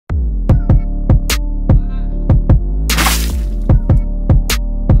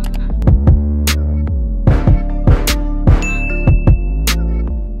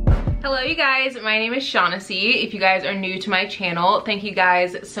guys, my name is Shawnaci. If you guys are new to my channel, thank you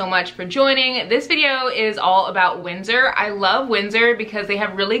guys so much for joining. This video is all about Windsor. I love Windsor because they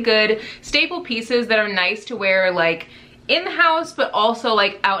have really good staple pieces that are nice to wear like in the house, but also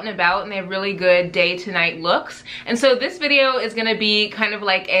like out and about, and they have really good day to night looks. And so this video is gonna be kind of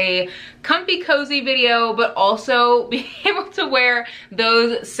like a comfy cozy video, but also being able to wear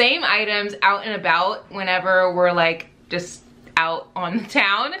those same items out and about whenever we're like just out on the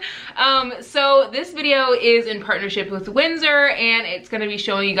town. So this video is in partnership with Windsor, and it's going to be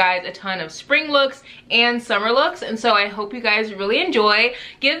showing you guys a ton of spring looks and summer looks, and so I hope you guys really enjoy.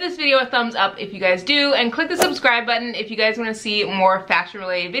 Give this video a thumbs up if you guys do, and click the subscribe button if you guys want to see more fashion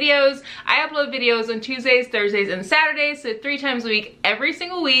related videos. I upload videos on Tuesdays, Thursdays, and Saturdays, so 3 times a week every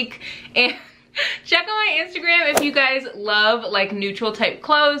single week. And check out my Instagram if you guys love like neutral type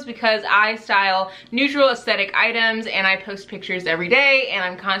clothes, because I style neutral aesthetic items and I post pictures every day, and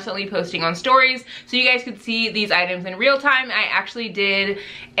I'm constantly posting on stories so you guys could see these items in real time. I actually did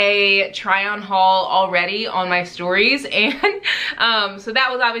a try on haul already on my stories, and so that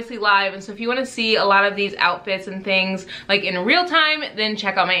was obviously live. And so if you want to see a lot of these outfits and things like in real time, then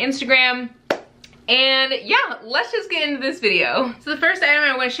check out my Instagram. And yeah, let's just get into this video. So the first item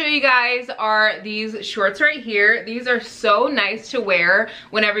I want to show you guys are these shorts right here. These are so nice to wear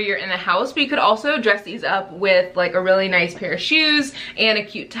whenever you're in the house, but you could also dress these up with like a really nice pair of shoes and a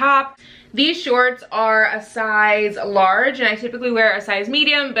cute top. These shorts are a size large, and I typically wear a size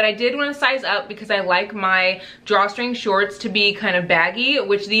medium, but I did want to size up because I like my drawstring shorts to be kind of baggy,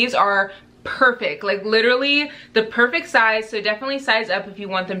 which these are perfect, like literally the perfect size. So definitely size up if you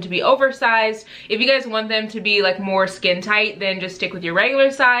want them to be oversized. If you guys want them to be like more skin tight, then just stick with your regular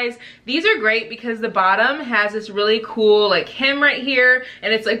size. These are great because the bottom has this really cool like hem right here,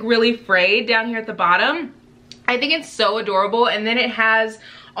 and it's like really frayed down here at the bottom. I think it's so adorable. And then it has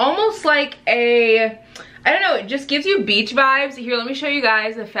almost like a, I don't know, it just gives you beach vibes. Here, let me show you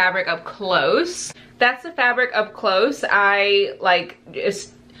guys the fabric up close. That's the fabric up close. I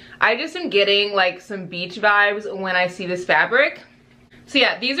just am getting like some beach vibes when I see this fabric. So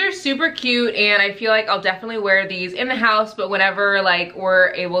yeah, these are super cute, and I feel like I'll definitely wear these in the house, but whenever like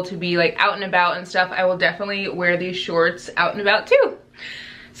we're able to be like out and about and stuff, I will definitely wear these shorts out and about too.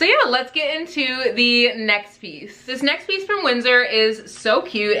 So yeah, let's get into the next piece. This next piece from Windsor is so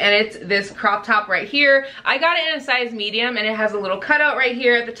cute, and it's this crop top right here. I got it in a size medium, and it has a little cutout right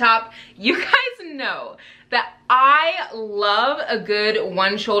here at the top. You guys know that I love a good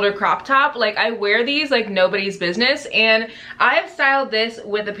one shoulder crop top. Like, I wear these like nobody's business, and I have styled this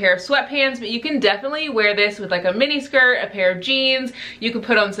with a pair of sweatpants, but you can definitely wear this with like a mini skirt, a pair of jeans. You can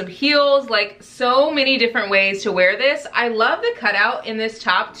put on some heels, like so many different ways to wear this. I love the cutout in this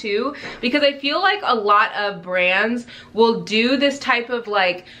top too, because I feel like a lot of brands will do this type of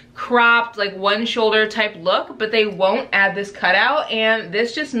like cropped like one shoulder type look, but they won't add this cutout, and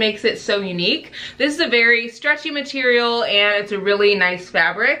this just makes it so unique. This is a very stretchy material, and it's a really nice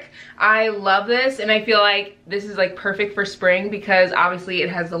fabric. I love this, and I feel like this is like perfect for spring because obviously it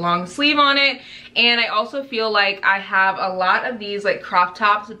has the long sleeve on it. And I also feel like I have a lot of these like crop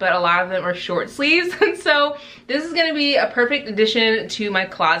tops, but a lot of them are short sleeves. And so this is gonna be a perfect addition to my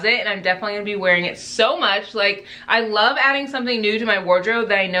closet, and I'm definitely gonna be wearing it so much. Like, I love adding something new to my wardrobe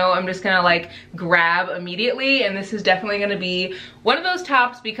that I know I'm just gonna like grab immediately, and this is definitely gonna be one of those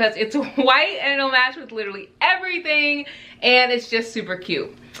tops because it's white and it'll match with literally everything, and it's just super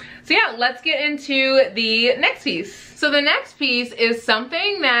cute. So yeah, let's get into the next piece. So the next piece is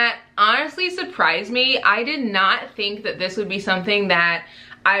something that honestly surprised me. I did not think that this would be something that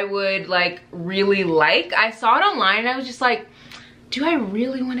I would like really like. I saw it online and I was just like, do I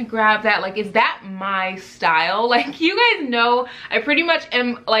really want to grab that? Like, is that my style? Like, you guys know I pretty much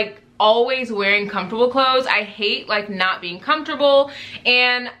am like always wearing comfortable clothes. I hate like not being comfortable,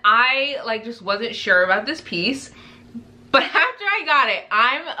 and I like just wasn't sure about this piece. But after I got it,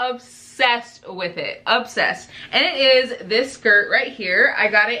 I'm obsessed with it, obsessed. And it is this skirt right here. I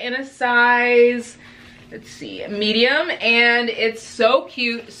got it in a size, let's see, medium, and it's so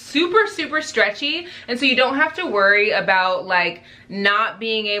cute, super, super stretchy. And so you don't have to worry about like not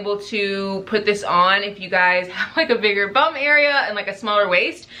being able to put this on if you guys have like a bigger bum area and like a smaller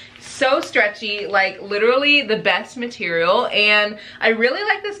waist. So stretchy, like literally the best material, and I really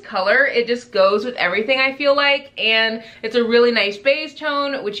like this color. It just goes with everything, I feel like, and it's a really nice beige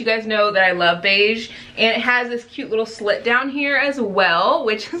tone, which you guys know that I love beige, and it has this cute little slit down here as well,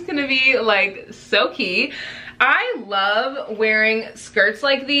 which is gonna be like so key. I love wearing skirts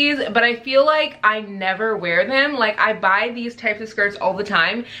like these, but I feel like I never wear them. Like, I buy these types of skirts all the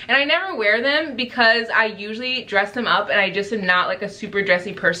time, and I never wear them because I usually dress them up, and I just am not like a super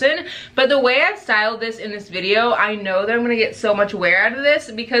dressy person. But the way I've styled this in this video, I know that I'm gonna get so much wear out of this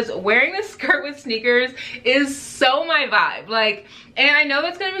because wearing this skirt with sneakers is so my vibe. Like, and I know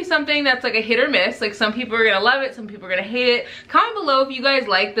that's gonna be something that's like a hit or miss. Like, some people are gonna love it, some people are gonna hate it. Comment below if you guys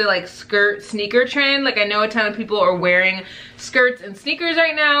like the like skirt sneaker trend. Like, I know a ton of people are wearing skirts and sneakers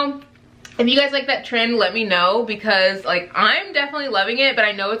right now. If you guys like that trend, let me know, because like I'm definitely loving it, but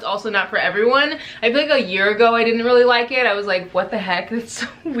I know it's also not for everyone. I feel like a year ago I didn't really like it. I was like, what the heck, that's so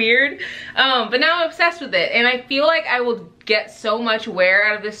weird. But now I'm obsessed with it, and I feel like I will get so much wear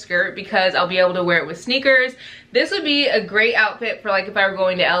out of this skirt because I'll be able to wear it with sneakers. This would be a great outfit for like if I were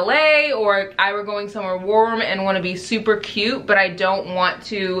going to LA or I were going somewhere warm and want to be super cute, but I don't want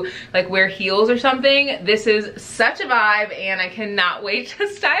to like wear heels or something. This is such a vibe, and I cannot wait to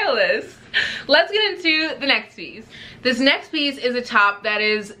style this. Let's get into the next piece. This next piece is a top that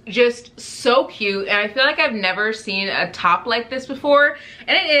is just so cute, and I feel like I've never seen a top like this before,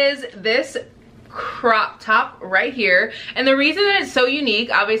 and it is this crop top right here. And the reason that it's so unique,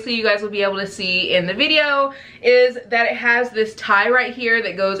 obviously you guys will be able to see in the video, is that it has this tie right here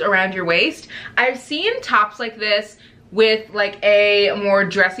that goes around your waist. I've seen tops like this with like a more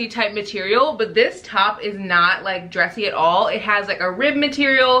dressy type material, but this top is not like dressy at all. It has like a rib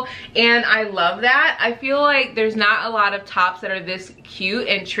material, and I love that. I feel like there's not a lot of tops that are this cute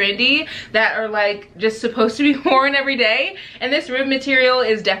and trendy that are like just supposed to be worn every day, and this rib material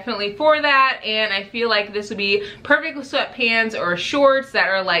is definitely for that. And I feel like this would be perfect with sweatpants or shorts that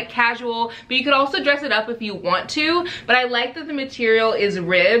are like casual, but you could also dress it up if you want to. But I like that the material is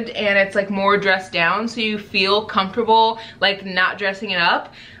ribbed and it's like more dressed down, so you feel comfortable like not dressing it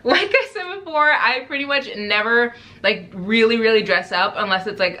up. Like I said before, I pretty much never like really dress up unless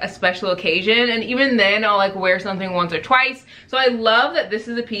it's like a special occasion, and even then I'll like wear something once or twice. So I love that this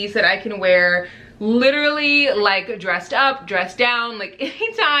is a piece that I can wear literally like dressed up, dressed down, like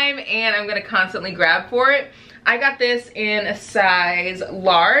anytime, and I'm gonna constantly grab for it. I got this in a size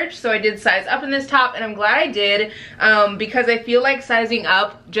large, so I did size up in this top, and I'm glad I did because I feel like sizing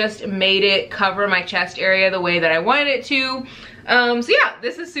up just made it cover my chest area the way that I wanted it to. So yeah,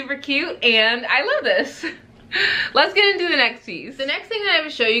 this is super cute, and I love this. Let's get into the next piece. The next thing that I have to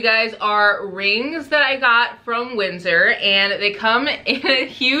show you guys are rings that I got from Windsor, and they come in a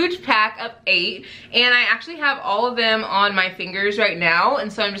huge pack of 8, and I actually have all of them on my fingers right now,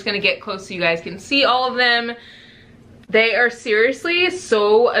 and so I'm just gonna get close so you guys can see all of them. They are seriously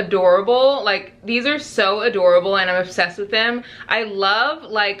so adorable. Like, these are so adorable, and I'm obsessed with them. I love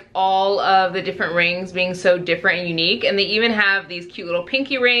like all of the different rings being so different and unique, and they even have these cute little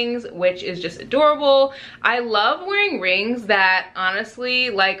pinky rings, which is just adorable. I love wearing rings that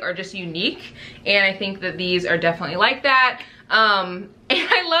honestly like are just unique, and I think that these are definitely like that. And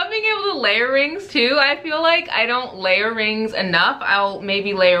I love being able to layer rings too. I feel like I don't layer rings enough. I'll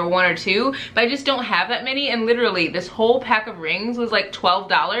maybe layer 1 or 2, but I just don't have that many. And literally this whole pack of rings was like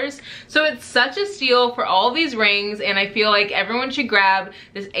 $12. So it's such a steal for all these rings, and I feel like everyone should grab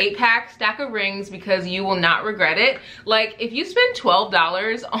this 8-pack stack of rings because you will not regret it. Like, if you spend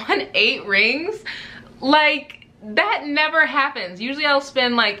 $12 on 8 rings, like that never happens. Usually I'll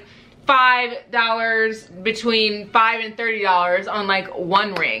spend like $5, between $5 and $30 on like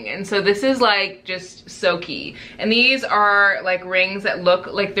 1 ring, and so this is like just so key. And these are like rings that look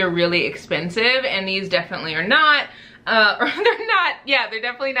like they're really expensive, and these definitely are not. Or they're not, yeah, they're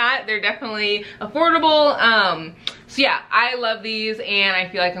definitely not. They're definitely affordable. So yeah, I love these, and I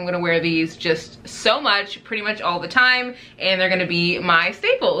feel like I'm gonna wear these just so much, pretty much all the time, and they're gonna be my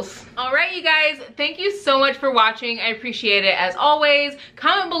staples. All right, you guys, thank you so much for watching. I appreciate it as always.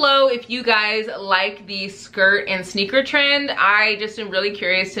 Comment below if you guys like the skirt and sneaker trend. I just am really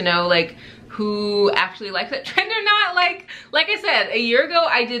curious to know like who actually likes that trend or not. Like I said, a year ago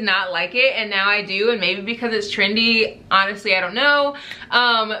I did not like it, and now I do, and maybe because it's trendy, honestly I don't know.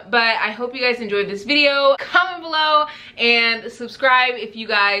 But I hope you guys enjoyed this video. Comment below and subscribe if you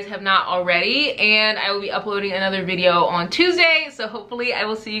guys have not already, and I will be uploading another video on Tuesday, so hopefully I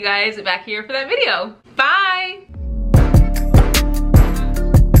will see you guys back here for that video. Bye!